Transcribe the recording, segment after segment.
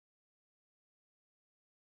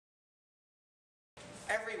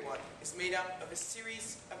everyone is made up of a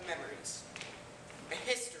series of memories, a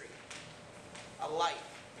history, a life.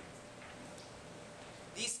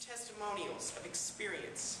 These testimonials of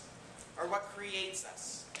experience are what creates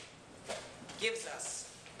us, gives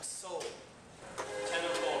us a soul. 10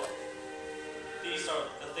 and 4. These are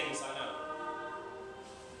the things I know.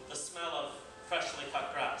 The smell of freshly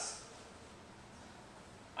cut grass.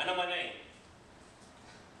 I know my name.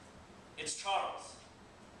 It's Charles.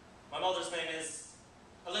 My mother's name is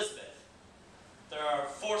Elizabeth. There are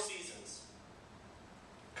 4 seasons.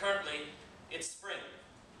 Currently, it's spring,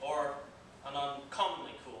 or an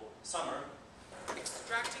uncommonly cool summer.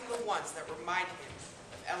 Extracting the ones that remind him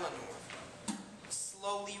of Eleanor, he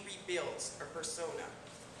slowly rebuilds a persona.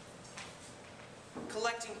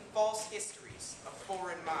 Collecting false histories of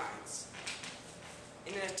foreign minds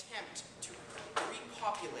in an attempt to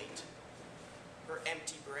repopulate her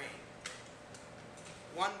empty brain.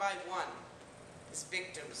 One by one, his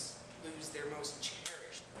victims lose their most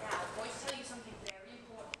cherished. Yeah, I'm going to tell you something